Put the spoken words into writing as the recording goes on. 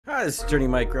This is Dirty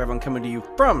Mike Gravel coming to you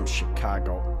from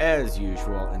Chicago as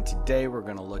usual, and today we're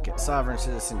going to look at Sovereign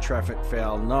Citizen Traffic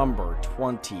Fail number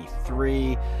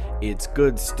 23. It's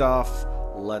good stuff.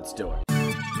 Let's do it.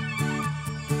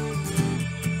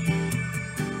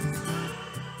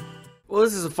 Well,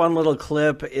 this is a fun little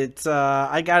clip. It's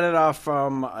I got it off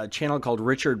from a channel called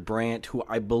Richard Brandt, who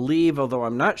I believe, although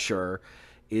I'm not sure,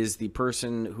 is the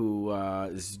person who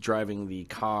is driving the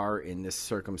car in this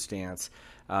circumstance.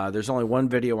 There's only one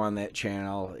video on that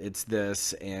channel. It's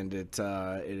this, and it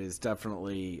is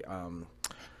definitely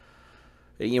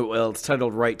it's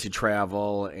titled "Right to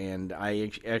Travel," and I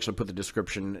actually put the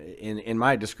description in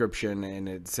my description, and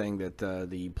it's saying that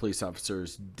the police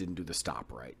officers didn't do the stop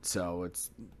right. So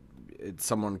it's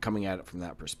someone coming at it from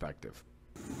that perspective.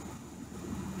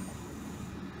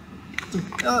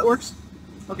 It works.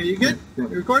 Okay, you good? Yeah.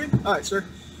 You recording? All right, sir.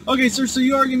 Okay, sir, so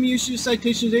you are going to be issued a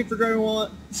citation today for driving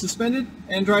while suspended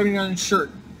and driving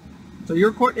uninsured. So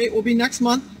your court date will be next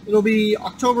month. It'll be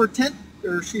October 10th,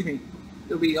 or excuse me,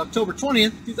 it'll be October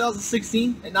 20th,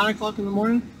 2016 at 9 o'clock in the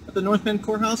morning at the North Bend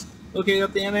Courthouse, located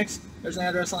up the annex. There's an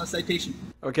address on the citation.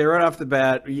 Okay, right off the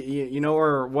bat, you know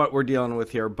what we're dealing with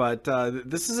here, but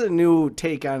this is a new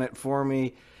take on it for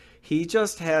me. He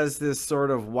just has this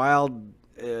sort of wild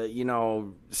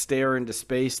stare into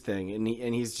space thing,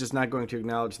 and he's just not going to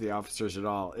acknowledge the officers at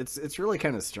all. It's really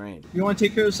kind of strange. If you want to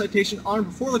take care of the citation on or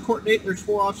before the court date, there's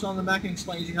 4 options on the back and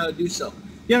explains you how to do so. Do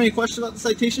you have any questions about the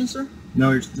citation, sir?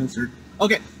 No, sir.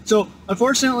 Okay, so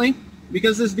unfortunately,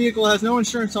 because this vehicle has no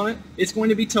insurance on it, it's going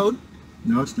to be towed.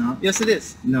 No, it's not. Yes, it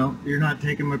is. No, you're not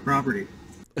taking my property.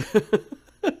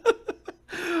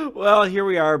 Well, here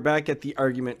we are back at the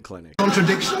argument clinic.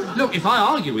 Contradiction? Look, if I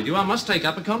argue with you, I must take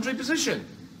up a contrary position.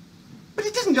 But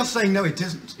it isn't just saying no, it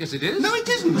isn't. Yes, it is. No, it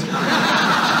isn't.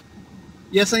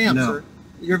 Yes, I am, No. sir.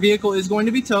 Your vehicle is going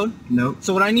to be towed. Nope.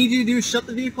 So what I need you to do is shut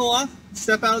the vehicle off,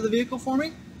 step out of the vehicle for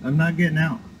me. I'm not getting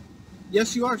out.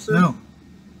 Yes, you are, sir. No.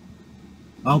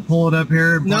 I'll pull it up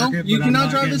here and No, park it, you but I'm cannot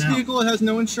not drive getting this out. vehicle. It has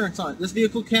no insurance on it. This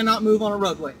vehicle cannot move on a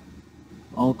roadway.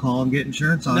 I'll call and get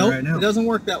insurance on it Nope, right now. it doesn't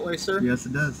work that way, sir. Yes,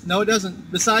 it does. No, it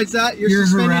doesn't. Besides that, you're You're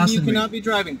suspended and harassing you me. cannot be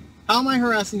driving. How am I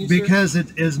harassing you, sir? Because it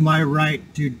is my right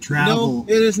to travel.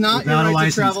 No, it is not your without right a to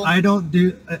license. travel. I don't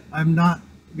do. I'm not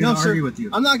No, going to sir. argue with you.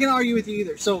 I'm not going to argue with you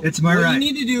either. So It's my what right. you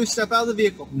need to do is step out of the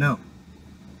vehicle. No.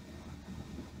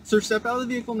 Sir, step out of the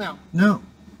vehicle now. No.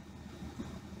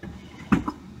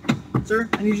 Sir,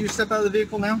 I need you to step out of the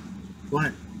vehicle now.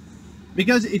 What?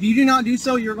 Because if you do not do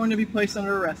so, you're going to be placed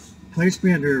under arrest. Place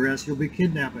me under arrest. You'll be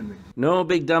kidnapping me. No,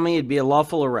 big dummy, it'd be a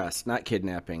lawful arrest, not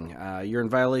kidnapping. You're in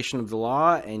violation of the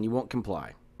law, and you won't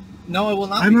comply. No, I will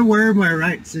not. I'm aware of my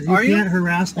rights. You Are you? can't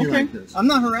harass me Okay, like this. I'm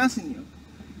not harassing you.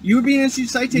 You are being issued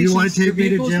citations. You want to Your take me to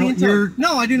vehicle is jail? being towed.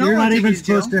 No, I do not You're want not to take even you to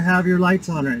jail. supposed to have your lights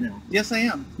on right now. Yes, I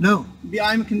am. No.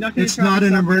 I'm conducting It's a traffic not an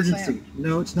stop. Yes, I emergency. am.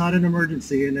 No, it's not an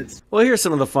emergency, and it's... Well, here's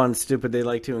some of the fun, stupid they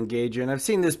like to engage in. I've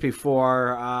seen this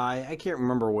before. I can't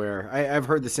remember where. I've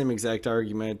heard the same exact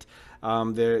argument.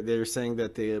 They're saying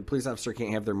that the police officer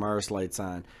can't have their Mars lights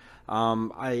on.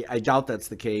 I doubt that's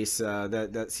the case.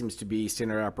 That seems to be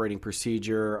standard operating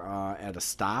procedure at a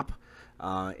stop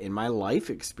in my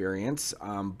life experience.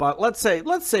 But let's say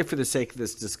for the sake of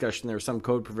this discussion, there's some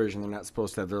code provision they're not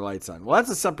supposed to have their lights on. Well,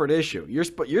 that's a separate issue. You're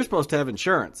supposed to have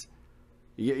insurance.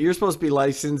 You're supposed to be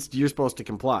licensed. You're supposed to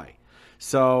comply.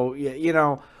 So,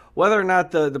 whether or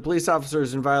not the police officer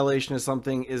is in violation of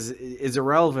something is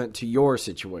irrelevant to your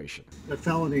situation. a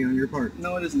felony on your part.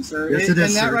 No, it isn't, sir. Yes, it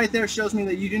is, And that sir. right there shows me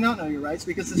that you do not know your rights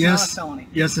because it's Yes. not a felony.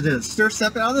 Yes, it is. Sir,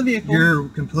 step out of the vehicle. You're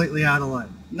completely out of line.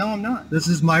 No, I'm not. This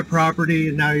is my property,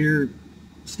 and now you're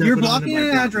stepping You're onto blocking my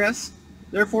an property. address.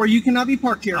 Therefore, you cannot be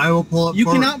parked here. I will pull up. You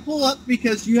cannot pull up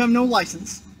because you have no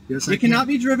license. Yes, I You can. cannot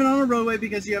be driven on a roadway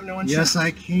because you have no insurance. Yes,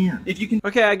 I can. If you can,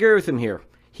 Okay, I agree with him here.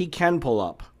 He can pull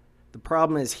up. The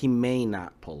problem is he may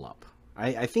not pull up.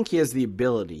 I think he has the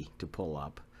ability to pull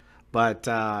up, but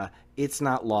it's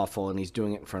not lawful, and he's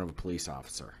doing it in front of a police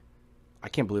officer. I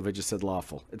can't believe I just said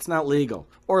lawful. It's not legal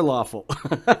or lawful.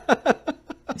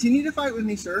 continue to fight with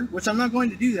me, sir, which I'm not going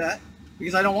to do that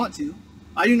because I don't want to.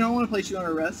 I do not want to place you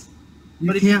under arrest. You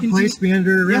But if can't you place me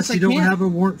under arrest. Yes, I you don't can. have a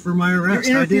warrant for my arrest.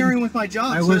 You're I interfering didn't. with my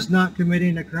job, I sir. was not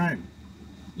committing a crime.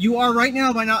 You are right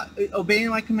now by not obeying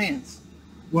my commands.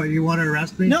 What, you want to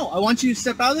arrest me? No, I want you to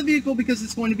step out of the vehicle because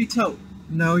it's going to be towed.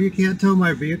 No, you can't tow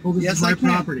my vehicle. This Yes, is my I can.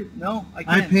 property. No, I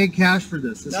can. I paid cash for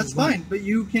this. This That's is mine. fine, but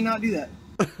you cannot do that.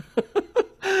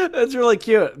 That's really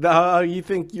cute. How you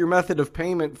think your method of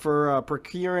payment for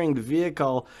procuring the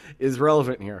vehicle is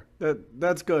relevant here.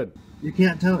 That's good. You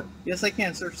can't tow it. Yes, I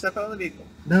can, sir. Step out of the vehicle.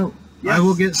 No. Yes. I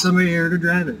will get somebody here to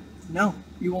drive it. No,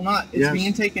 you will not. It's Yes.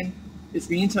 being taken. It's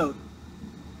being towed.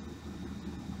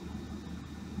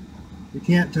 You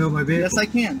can't tow my vehicle. Yes, I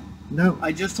can. No.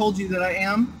 I just told you that I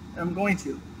am, and I'm going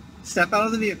to. Step out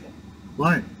of the vehicle.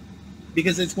 Why?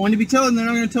 Because it's going to be towed, and they're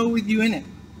not going to tow with you in it.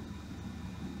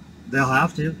 They'll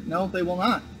have to. No, they will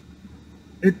not.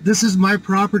 This is my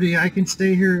property. I can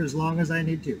stay here as long as I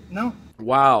need to. No.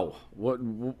 Wow, what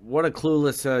a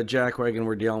clueless jackwagon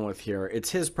we're dealing with here. It's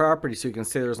his property, so he can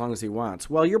stay there as long as he wants.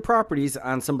 Well, your property's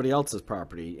on somebody else's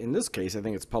property. In this case, I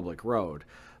think it's public road.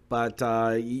 But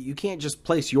you can't just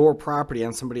place your property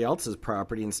on somebody else's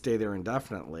property and stay there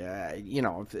indefinitely. You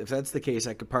know, if that's the case,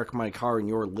 I could park my car in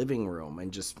your living room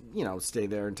and just, you know, stay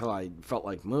there until I felt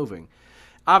like moving.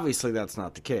 Obviously, that's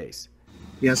not the case.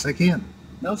 Yes, I can.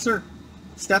 No, sir.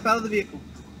 Step out of the vehicle.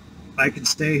 I can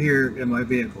stay here in my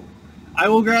vehicle. I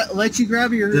will let you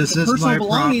grab your This is personal my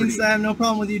belongings. property. I have no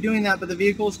problem with you doing that, but the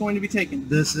vehicle is going to be taken.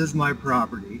 This is my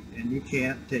property, and you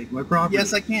can't take my property.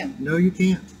 Yes, I can. No, you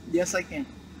can't. Yes, I can.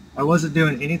 I wasn't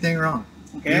doing anything wrong.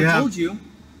 Okay, I told you.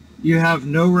 You have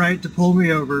no right to pull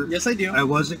me over. Yes, I do. I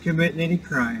wasn't committing any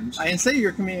crimes. I didn't say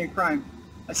you're committing a crime.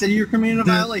 I said you're committing a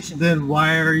violation. Then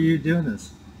why are you doing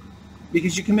this?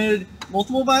 Because you committed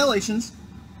multiple violations.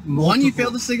 One, you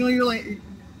failed to signal your lane.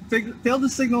 Failed to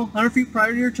signal 100 feet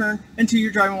prior to your turn, and two,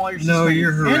 you're driving while you're suspended. No,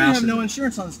 you're harassing. And you have no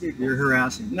insurance on this vehicle. You're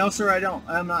harassing. No, sir, I don't.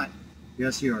 I'm not.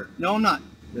 Yes, you are. No, I'm not.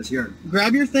 Yes, you are.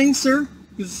 Grab your things, sir,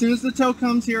 because as soon as the tow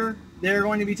comes here, they're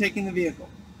going to be taking the vehicle.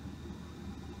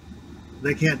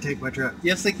 They can't take my truck.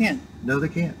 Yes, they can. No, they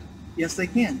can't. Yes, they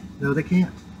can. No, they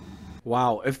can't.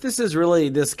 Wow, if this is really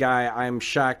this guy, I'm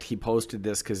shocked he posted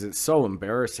this because it's so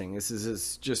embarrassing. This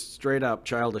is just straight up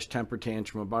childish temper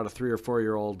tantrum, about a 3 or 4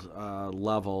 year old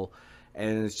level,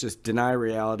 and it's just deny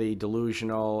reality,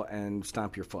 delusional, and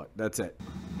stomp your foot. That's it.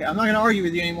 Okay, I'm not going to argue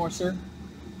with you anymore, sir.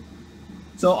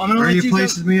 So I'm going to Are let you you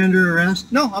placing me under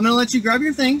arrest? No, I'm going to let you grab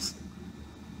your things.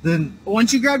 Then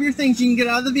Once you grab your things, you can get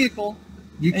out of the vehicle,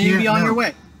 you and can't. you'll be on no. your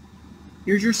way.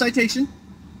 Here's your citation.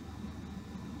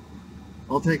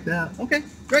 I'll take that. Okay,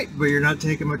 great. But you're not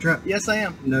taking my truck. Yes, I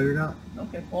am. No, you're not.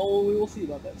 Okay, well, we will see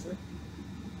about that, sir.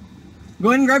 Go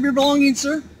ahead and grab your belongings,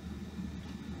 sir.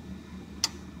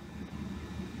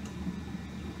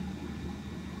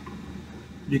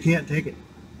 You can't take it.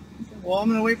 Well, I'm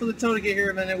going to wait for the tow to get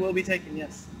here, and then it will be taken,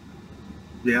 yes.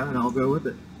 Yeah, and I'll go with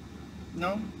it.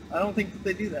 No, I don't think that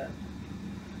they do that.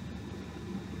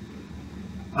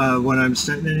 When I'm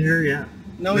sitting in here, yeah.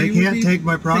 No, They you would can't be take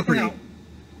my taken property. out.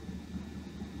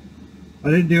 I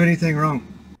didn't do anything wrong.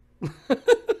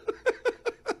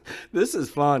 This is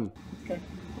fun. Okay.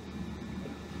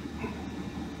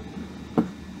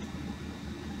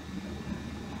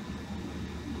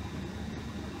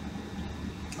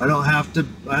 I don't have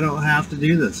to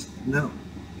do this. No.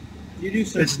 You do,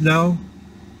 sir. It's no.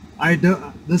 I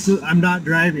don't. I'm not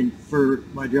driving for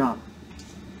my job.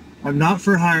 I'm not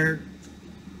for hire.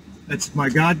 It's my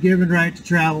God-given right to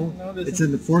travel. No, it isn't. It's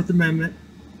in the Fourth Amendment.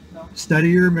 No. Study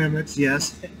your amendments.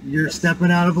 Yes. You're Yes. stepping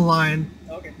out of a line.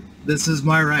 Okay. This is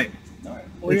my right. All right.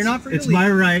 Well, you're not free It's to leave. my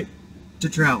right to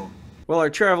travel. Well, our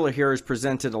traveler here has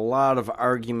presented a lot of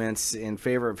arguments in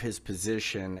favor of his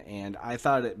position, and I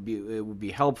thought it would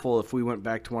be helpful if we went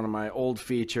back to one of my old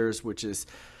features, which is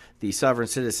the sovereign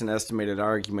citizen estimated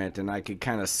argument, and I could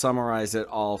kind of summarize it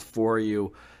all for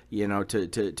you, you know,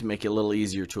 to make it a little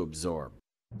easier to absorb.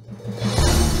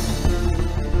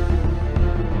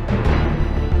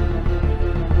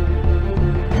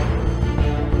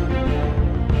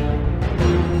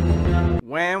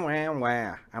 Wah, wah,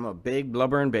 wah. I'm a big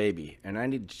blubbering baby, and I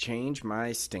need to change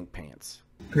my stink pants.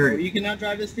 Well, Period. you cannot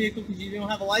drive this vehicle because you don't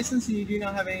have a license and you do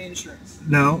not have any insurance.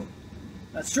 No.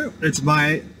 That's true. It's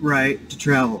my right to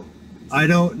travel. I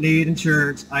don't need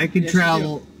insurance. I can Yes, you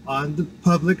travel on the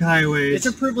public highways. It's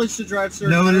a privilege to drive, sir.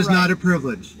 No, it is right. not a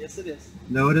privilege. Yes, it is.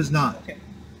 No, it is not. Okay.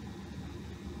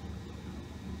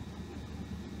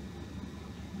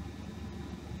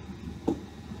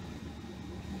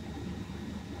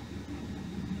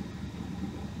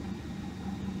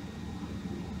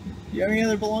 Do you have any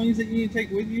other belongings that you need to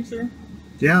take with you, sir?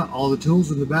 Yeah, all the tools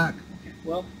in the back.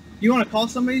 Well, you want to call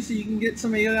somebody so you can get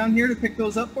somebody down here to pick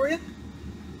those up for you?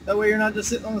 That way you're not just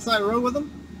sitting on the side of the road with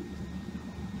them?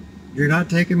 You're not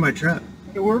taking my truck.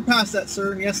 Okay, we're past that,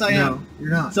 sir. Yes, I No, am. you're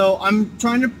not. So I'm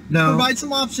trying to No. provide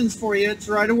some options for you to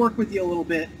try to work with you a little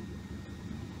bit.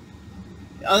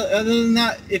 Other than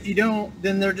that, if you don't,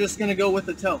 then they're just going to go with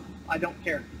the tow. I don't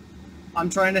care. I'm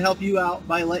trying to help you out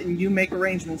by letting you make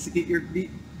arrangements to get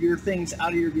your things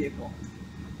out of your vehicle.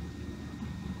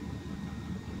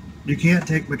 You can't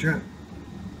take my truck.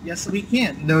 Yes, we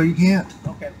can. No, you can't.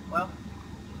 Okay, well.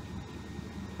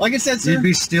 Like I said, sir. You'd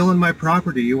be stealing my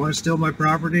property. You want to steal my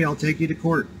property? I'll take you to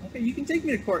court. Okay, you can take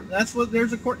me to court. That's what.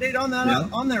 There's a court date on that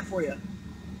on there for you.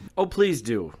 Oh, please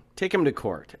do. Take him to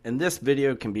court, and this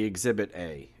video can be Exhibit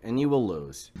A, and you will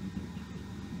lose.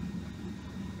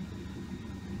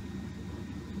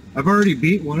 I've already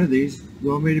beat one of these.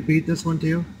 You want me to beat this one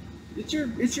too? It's your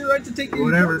right to take you to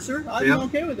Whatever. court, sir. I'm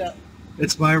okay with that.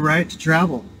 It's my right to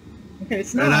travel. Okay,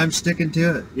 it's not. And I'm sticking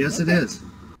to it. Yes, it is.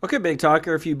 Okay, Big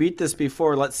Talker, if you beat this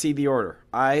before, let's see the order.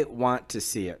 I want to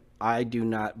see it. I do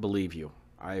not believe you.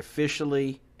 I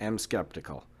officially am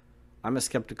skeptical. I'm as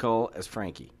skeptical as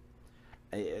Frankie.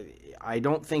 I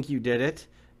don't think you did it,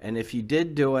 and if you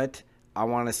did do it, I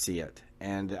want to see it.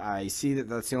 And I see that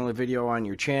that's the only video on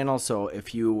your channel, so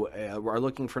if you are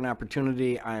looking for an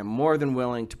opportunity, I am more than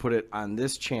willing to put it on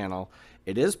this channel.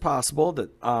 It is possible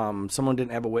that someone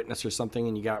didn't have a witness or something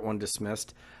and you got one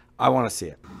dismissed. I want to see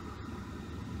it.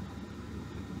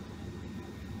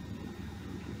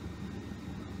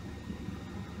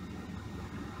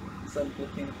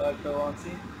 $7:15 go on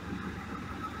scene.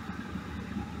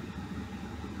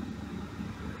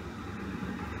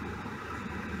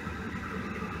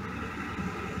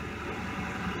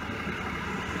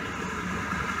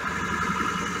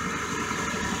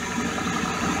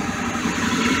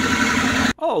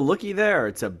 Oh, looky there.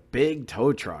 It's a big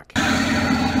tow truck.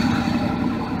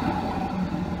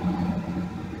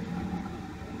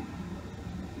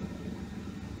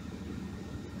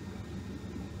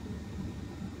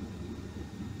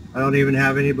 I don't even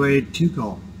have anybody to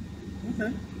call.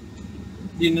 Okay.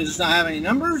 Do you just not have any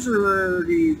numbers, or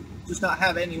do you just not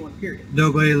have anyone, period?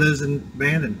 Nobody lives in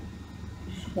Bandon.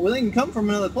 Well, they can come from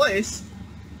another place.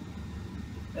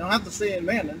 They don't have to stay in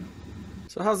Bandon.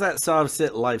 So how's that soft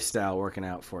sit lifestyle working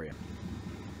out for you?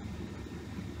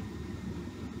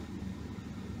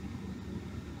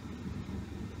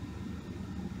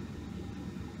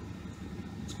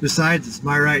 Besides, it's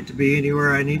my right to be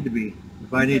anywhere I need to be.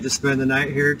 If I need to spend the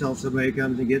night here till somebody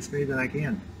comes and gets me, then I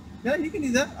can. Yeah, you can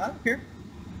do that. I don't care.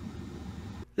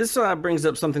 This brings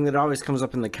up something that always comes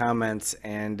up in the comments,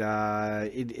 and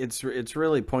it's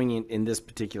really poignant in this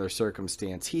particular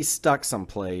circumstance. He's stuck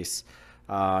someplace.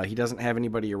 He doesn't have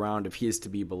anybody around, if he is to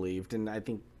be believed, and I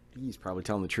think he's probably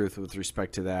telling the truth with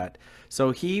respect to that.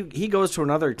 So he goes to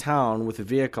another town with a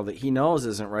vehicle that he knows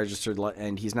isn't registered,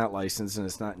 and he's not licensed, and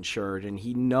it's not insured, and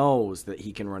he knows that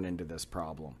he can run into this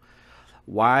problem.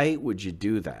 Why would you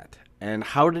do that? And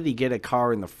how did he get a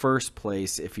car in the first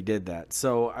place if he did that?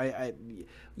 So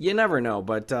you never know.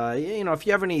 But you know, if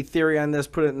you have any theory on this,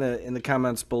 put it in the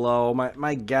comments below.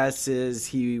 My guess is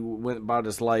he went about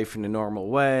his life in a normal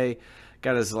way,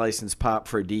 got his license popped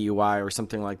for a DUI or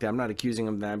something like that. I'm not accusing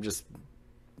him of that. I'm just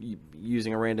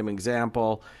using a random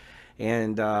example.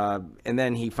 And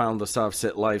then he found the soft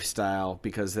sit lifestyle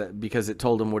because it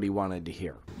told him what he wanted to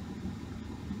hear.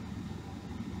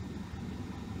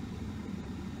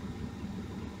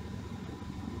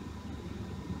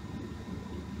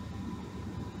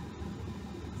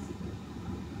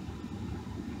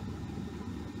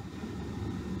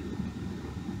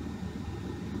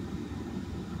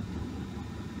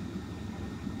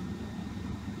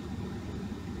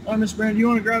 All right, Miss Brand, do you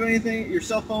want to grab anything? Your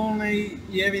cell phone?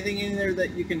 You have anything in there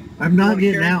that you can? I'm not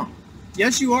getting out.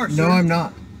 Yes, you are, sir. No, I'm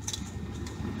not.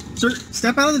 Sir,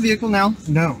 step out of the vehicle now.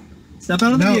 No. Step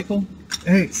out of the vehicle.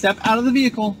 Hey. Step out of the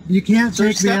vehicle. You can't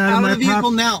Sir, take me out of my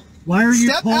vehicle now. Why are you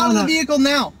Step pulling out of the vehicle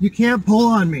now. You can't pull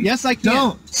on me. Yes, I can.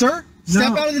 Don't. Sir,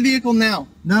 step out of the vehicle now.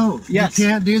 No. Yes. You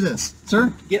can't do this.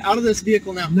 Sir, get out of this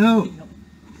vehicle now. No.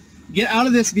 Get out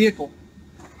of this vehicle.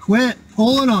 Quit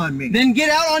pulling on me. Then get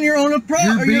out on your own approach.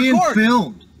 You're being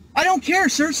filmed. I don't care,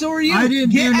 sir. So are you. I didn't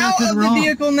do nothing out of wrong. the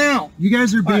vehicle now. You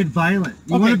guys are being violent.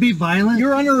 You want to be violent?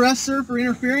 You're under arrest, sir, for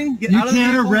interfering. Get out of the You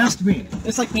vehicle can't arrest me.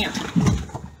 Yes, I can.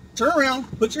 Turn around.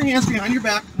 Put your hands behind your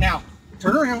back now.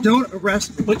 Turn around. Don't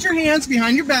arrest me. Put your hands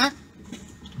behind your back.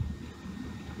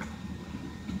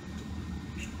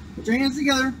 Put your hands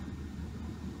together.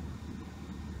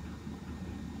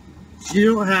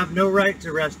 You don't have no right to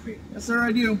arrest me. Yes, sir,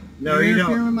 I do. No, You're you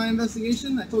interfering don't. with my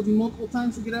investigation. I told you multiple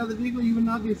times to get out of the vehicle. You would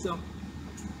not do so.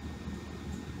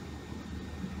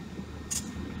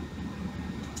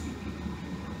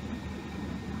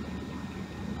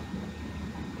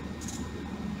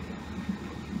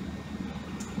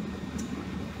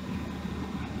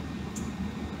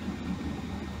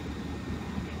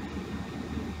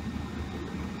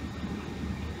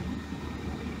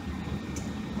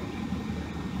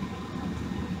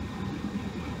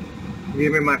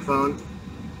 Give me my phone.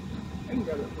 I can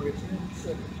grab that for you,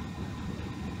 sir.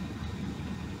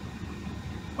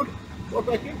 Okay, walk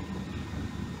back here.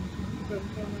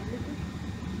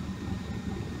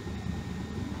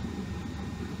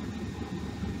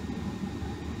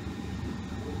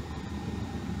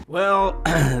 Well,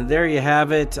 there you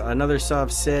have it. Another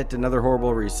soft sit, another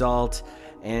horrible result.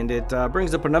 And it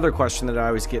brings up another question that I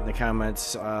always get in the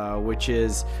comments, which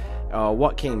is,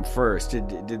 what came first?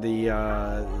 Did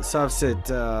the soft sit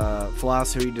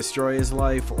philosophy destroy his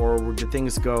life, or did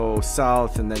things go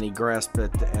south and then he grasped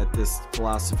at this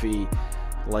philosophy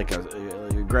like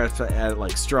grasped at it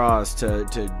like straws to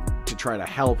try to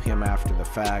help him after the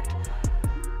fact?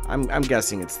 I'm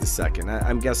guessing it's the second.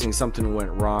 I'm guessing something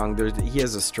went wrong. He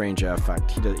has a strange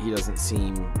affect. He doesn't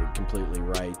seem completely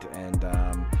right, and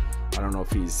I don't know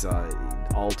if he's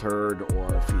altered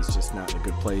or if he's just not in a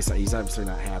good place. He's obviously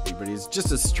not happy, but he's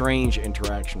just a strange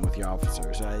interaction with the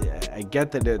officers. I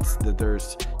get that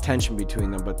there's tension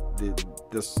between them, but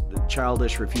this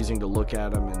childish refusing to look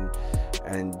at him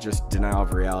and just denial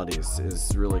of reality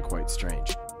is really quite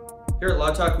strange. Here at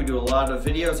Law Talk, we do a lot of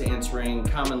videos answering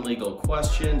common legal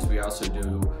questions. We also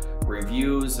do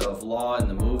reviews of law in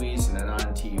the movies and then on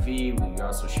TV. We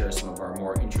also share some of our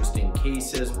more interesting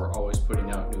cases. We're always putting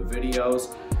out new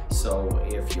videos. So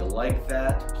if you like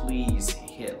that, please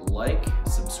hit like,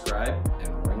 subscribe,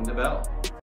 and ring the bell.